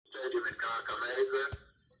Kakamega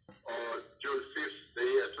on June 5th, the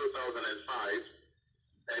year 2005,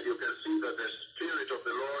 and you can see that the Spirit of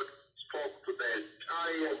the Lord spoke to the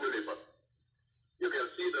entire universe. You can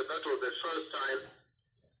see that that was the first time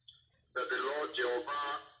that the Lord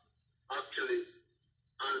Jehovah actually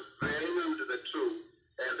unveiled the truth,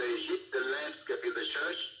 and they hit the landscape in the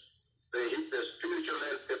church, they hit the spiritual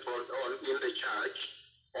landscape in the church,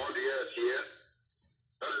 on the earth here.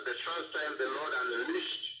 That is the first time the Lord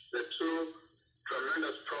unleashed the two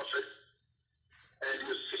tremendous prophets, and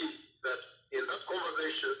you see that in that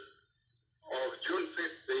conversation of June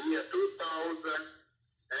 5th, the year 2005,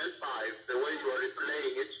 the way you are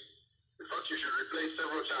replaying it, in fact you should replay it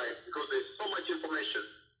several times because there's so much information.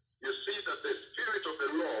 You see that the Spirit of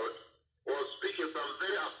the Lord was speaking some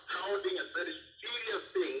very astounding and very serious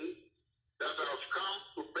things that have come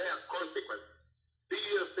to bear consequence.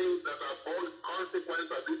 Serious things that are born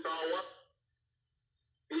consequence at this hour.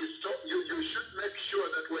 You should make sure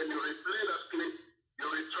that when you replay that clip, you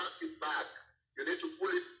retract it back. You need to pull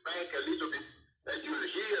it back a little bit, and you'll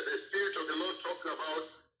hear the Spirit of the Lord talking about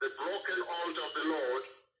the broken altar of the Lord,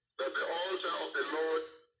 that the altar of the Lord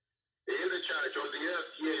in the church on the earth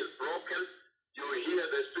here is broken. You hear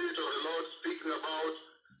the Spirit of the Lord speaking about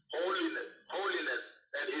holiness, holiness,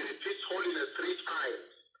 and he repeats holiness 3 times.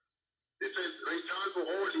 He says, return to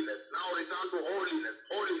holiness, now return to holiness,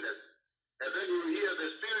 holiness. And then you hear the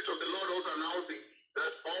Spirit of the Lord also announcing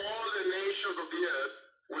that all the nations of the earth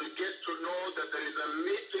will get to know that there is a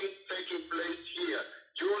meeting taking place here,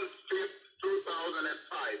 June 5th,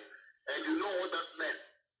 2005. And you know what that meant.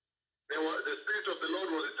 The Spirit of the Lord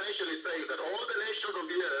was essentially saying that all the nations of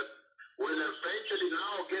the earth will eventually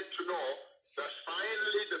now get to know that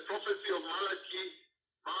finally the prophecy of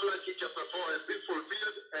Malachi chapter 4 has been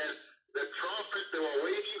fulfilled, and the prophet they were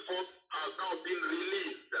waiting for has now been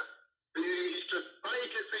released. It's a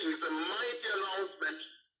mighty thing, it's a mighty announcement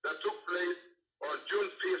that took place on June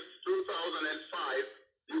 5th, 2005.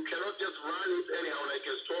 You cannot just run it anyhow like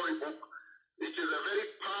a storybook. It is a very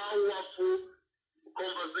powerful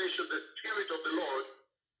conversation. The Spirit of the Lord,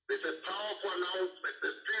 it's a powerful announcement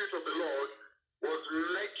the Spirit of the Lord was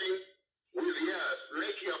making with the earth,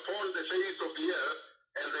 making upon the face of the earth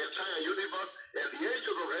and the entire universe, and the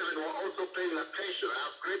angels of heaven were also paying attention. I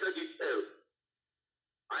have greater detail.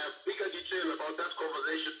 I have bigger detail about that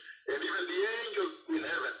conversation, and even the angels in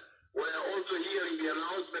heaven were also hearing the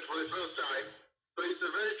announcement for the first time. So it's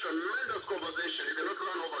a very tremendous conversation. You cannot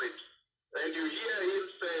run over it. And you hear him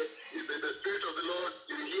say, the Spirit of the Lord,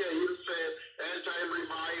 you hear him say, end-time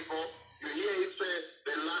revival. You hear him say,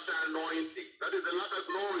 the latter anointing. That is the latter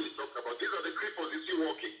glory he's talking about. These are the cripples you see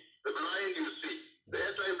walking, the blind you see, the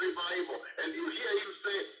end-time revival. And you hear him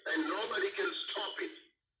say, and nobody can stop it.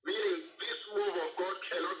 Meaning, this move of God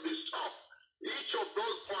cannot be stopped. Each of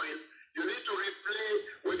those points, you need to replay.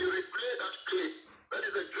 When you replay that clip, that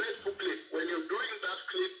is a grateful clip. When you're doing that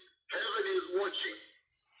clip, heaven is watching.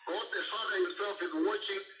 God the Father himself is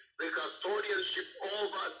watching the custodianship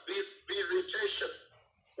over this visitation.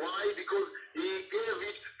 Why? Because he gave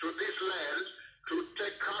it to this land to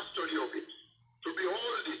take custody of it, to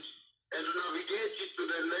behold it, and to navigate it to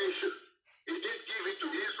the nation. He didn't give it to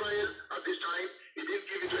Israel at this time. He didn't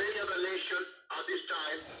give it to any other nation at this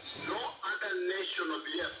time. No other nation on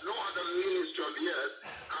the earth, no other ministry on the earth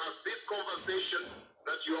has this conversation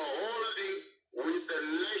that you are holding with the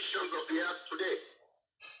nations of the earth today.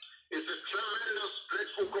 It's a tremendous,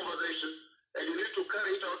 grateful conversation, and you need to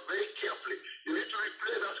carry it out very carefully. You need to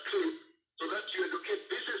replay that clip so that you educate.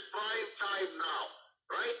 This is prime time now.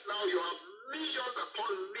 Right now, you have millions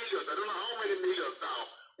upon millions. I don't know how many millions now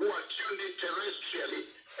who are tuned in terrestrially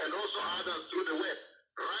and also others through the web.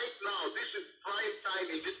 Right now, this is prime time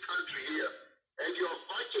in this country here. And you have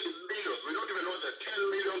virtually millions. We don't even know the 10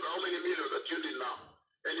 millions, how many millions are tuned in now.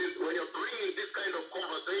 And when you're bringing this kind of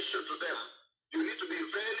conversation to them, you need to be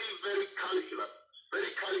very, very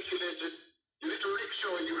calculated. You need to make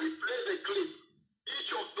sure when you replay the clip,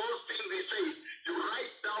 each of those things he says, you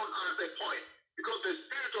write down as a point. Because the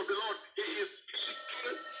Spirit of the Lord, he is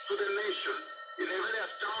speaking to the nation in a very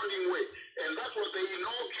astounding way. And that was the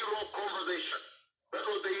inaugural conversation. That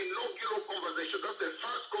was the inaugural conversation. That's the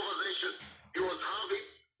first conversation he was having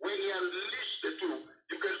when he unleashed the two.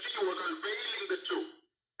 You can see he was unveiling the two.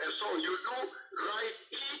 And so you do write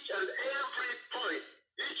each and every point.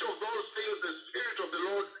 Each of those things the Spirit of the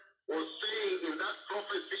Lord was saying in that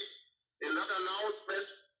prophecy, in that announcement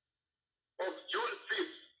of June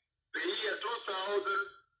 5th, the year 2005.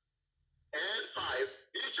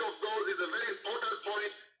 Each of those is a very important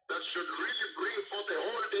point that should really bring forth a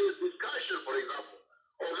whole day's discussion, for example,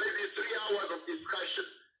 or maybe 3 hours of discussion.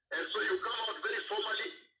 And so you come out very formally,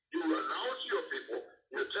 you announce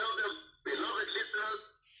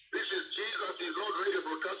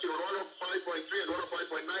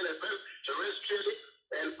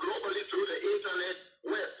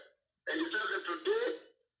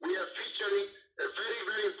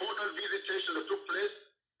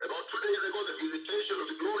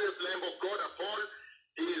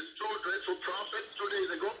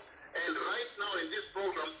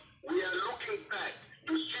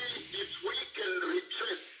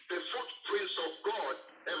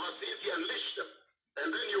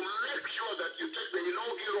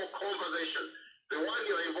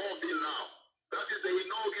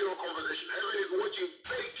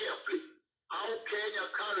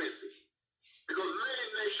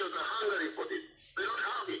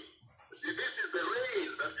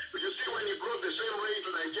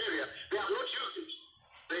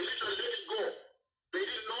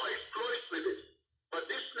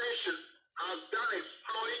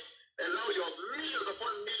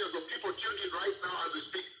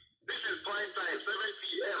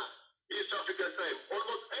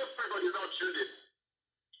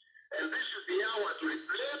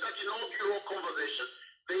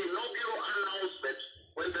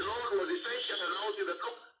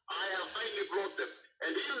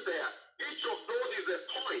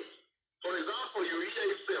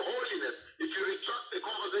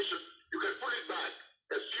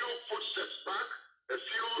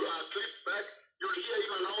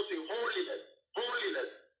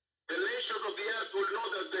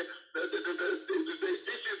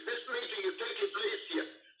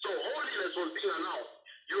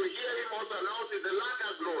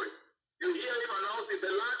in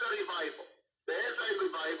the latter revival, the end-time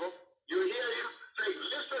revival, you hear him saying,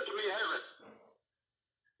 listen to me, heaven.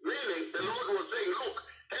 Meaning, the Lord was saying, look,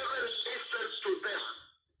 heaven listens to them.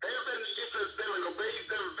 Heaven listens to them and obeys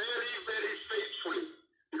them very, very faithfully.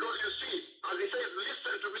 Because you see, as he says,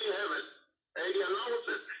 listen to me, heaven, and he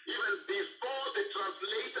announces, even before the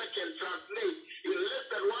translator can translate, in less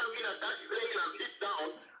than 1 minute, that rain has hit down,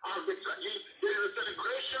 there is a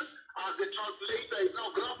celebration as the translator is now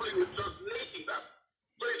grappling with translating that.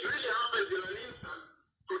 So it really happens in an instant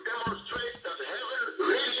to demonstrate that heaven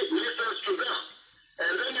really listens to them.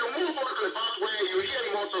 And then you move on to the part where you hear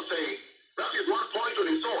him also saying, that is one point on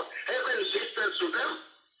his own. Heaven listens to them.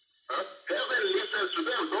 Heaven listens to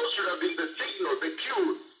them. Those should have been the signal, the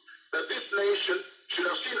cue that this nation should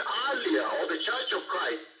have seen earlier, or the Church of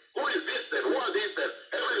Christ. Who is this then? Who are these then?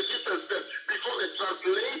 Heaven listens to them before the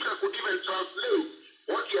translator could even translate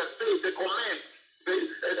what he has said, the command.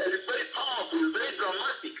 And it's very powerful, it's very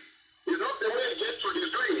dramatic. It's not the way Gertrude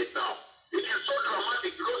is doing it now. It is so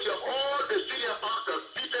dramatic because you have all the senior pastors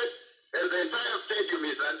seated and the entire stadium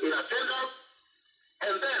is in attendance.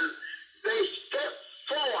 And then they step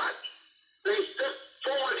forward. They step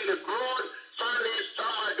forward in a broad, sunny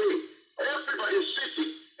summer day. Everybody is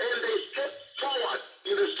sitting and they step forward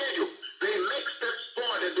in the stadium. They make steps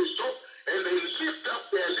forward and they stop and they lift up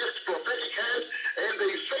their left prophetic hand and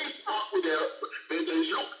they face up with they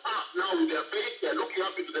look up now with their face. They're looking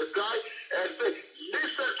up into the sky and say,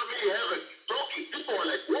 listen to me, heaven. Talking, people are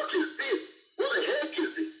like, what is this? What the heck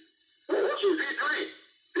is this? What is he doing?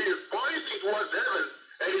 He is pointing towards heaven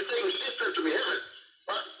and he's saying, listen to me, heaven.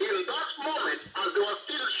 But in that moment, as they were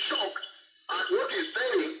still shocked at what he's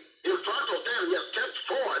saying, in front of them, he has stepped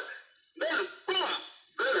forward. Then, boom,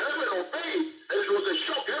 then heaven obeyed. And it was a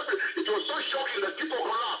shock. It was so shocking that people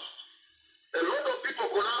collapsed. A lot of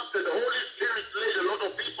people collapsed and the Holy Spirit slayed a lot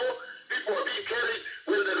of people. People were being carried.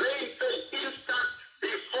 When the rain fell instant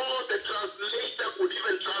before the translator could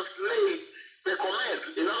even translate the command,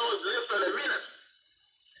 in hours less than a minute.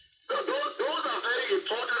 So those are very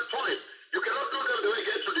important points. You cannot do them the way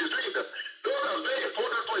Gertrude is doing them. Those are very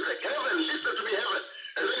important points. Like, heaven, listen to me, heaven.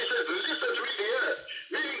 And then he says, listen to me, the earth.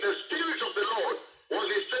 Meaning the Spirit of the Lord was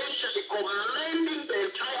essentially commanding the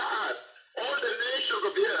entire earth, all the nations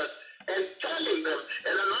of the earth, and telling them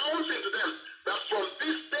and announcing to them that from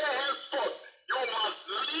this day henceforth, you must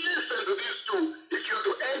listen to these two if you are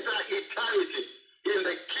to enter eternity in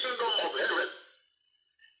the kingdom of heaven.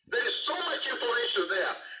 There is so much information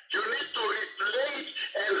there. You need to replay it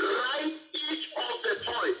and write each of the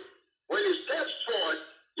points. When he steps forward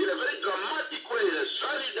in a very dramatic way, a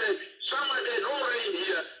sunny day, summer day, no rain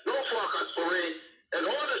here, no forecast for rain, and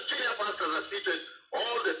all the senior pastors are seated,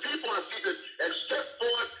 all the people are seated, and step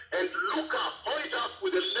forward and look up, point up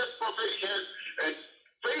with the left prophetic hand, and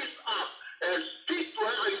face up, and speak to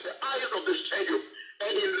heaven in the eyes of the stadium.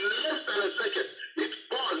 And in less than a second, it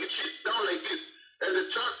falls, it hits down like this. And the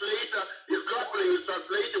translator is grappling with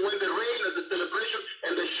translating when the rain and the celebration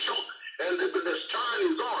and the shock and the sun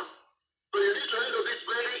is on. So you need to handle this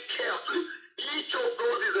very carefully. Each of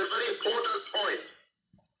those is a very important point.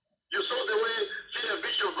 You saw the way Senior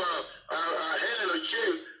Bishop Helen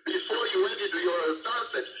Ochim, before you went into your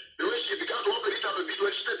sunset, the way she began to open it up a bit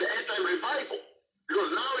when she said the end-time revival. Because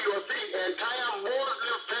now you are seeing an entire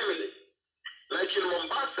Muslim family. Like in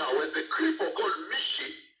Mombasa, when the cripple called Mishi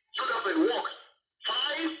stood up and walked.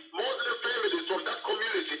 5 Muslim families from that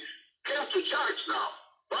community came to church now.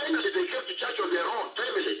 Finally, they came to church on their own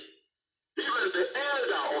family. Even the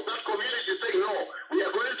elder of that community saying, no, we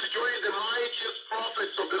are going to join the mightiest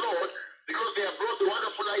prophets of the Lord because they have brought the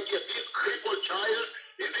wonderful idea. This crippled child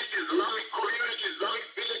in this Islamic community, Islamic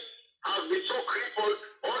village, has been so crippled,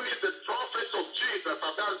 only the prophets of Jesus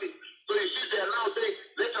have done this. So you see, they are now saying,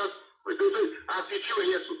 let us, as if you are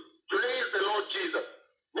Jesus, praise the Lord Jesus.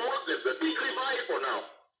 Muslims, a big revival now.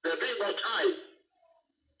 They're being baptized.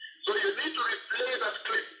 So you need to replay that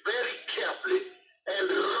clip very carefully and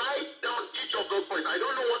write down each of those points. I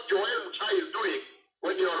don't know what Joel Mutai is doing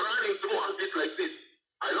when you're running through a bit like this.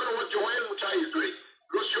 I don't know what Joel Mutai is doing.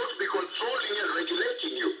 Because she ought to be controlling and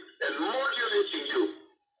regulating you and modulating you.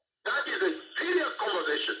 That is a serious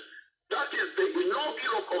conversation. That is the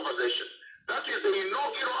inaugural conversation. That is the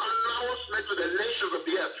inaugural announcement to the nations of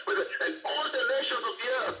the earth. And all the nations of the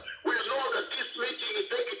earth will know that this meeting is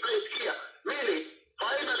taking place here. Meaning,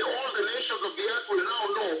 finally all the nations of the earth will now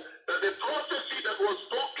know that the prophecy that was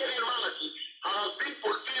spoken in Malachi has been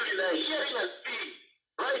fulfilled in a hearing and seeing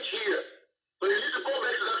right here. So you need to go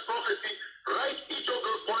back to that prophecy, write each of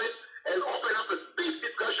those points, and open up a big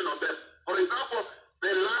discussion on them. For example,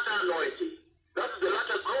 the latter anointing. That is the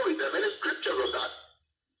latter glory. There are many scriptures on that.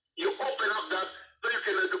 You open up that, so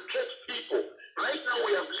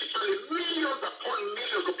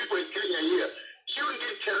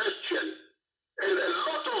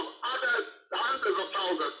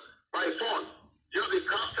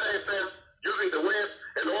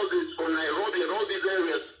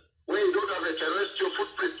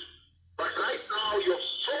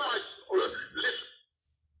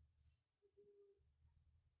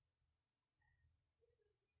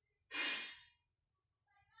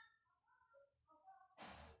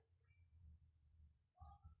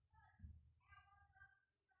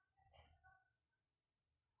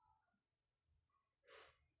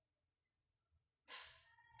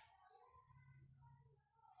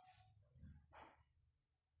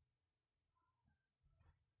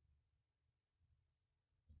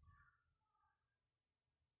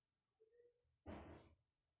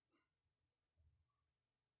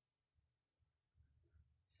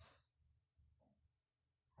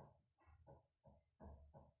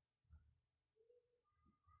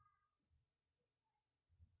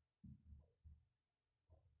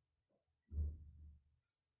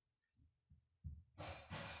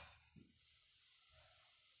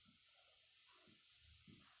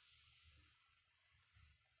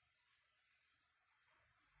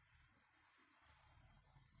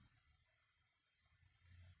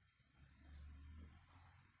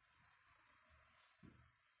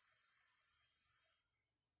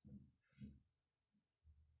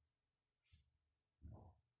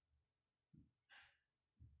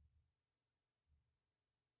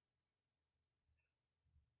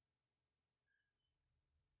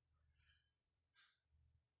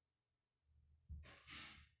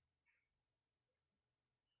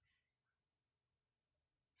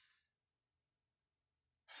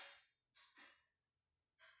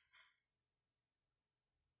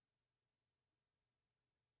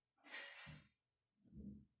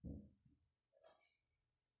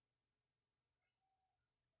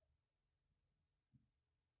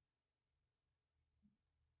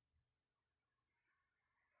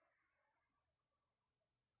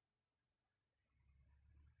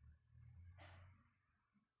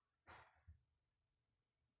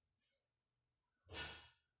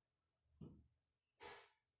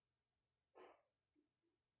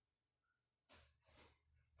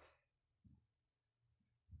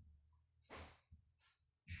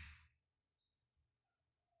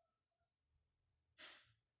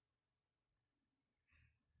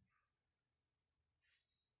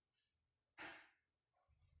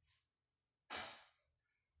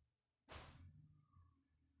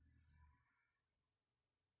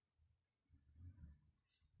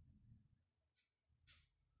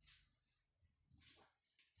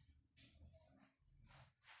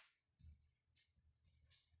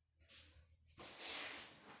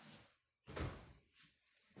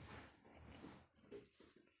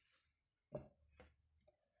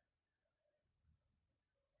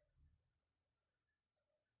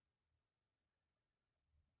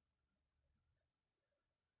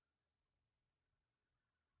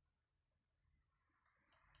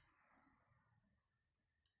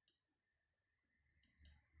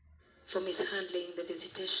for mishandling the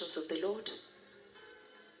visitations of the Lord.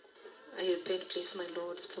 I repent, please, my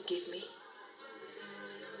lords, forgive me.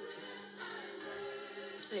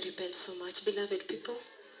 I repent so much. Beloved people,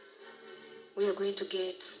 we are going to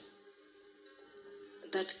get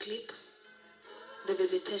that clip, the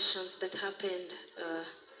visitations that happened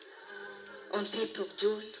on 5th of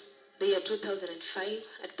June, the year 2005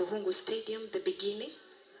 at Buhungu Stadium, the beginning,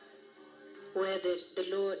 where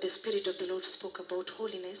the Spirit of the Lord spoke about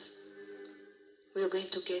holiness. We are going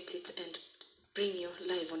to get it and bring you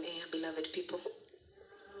live on air, beloved people.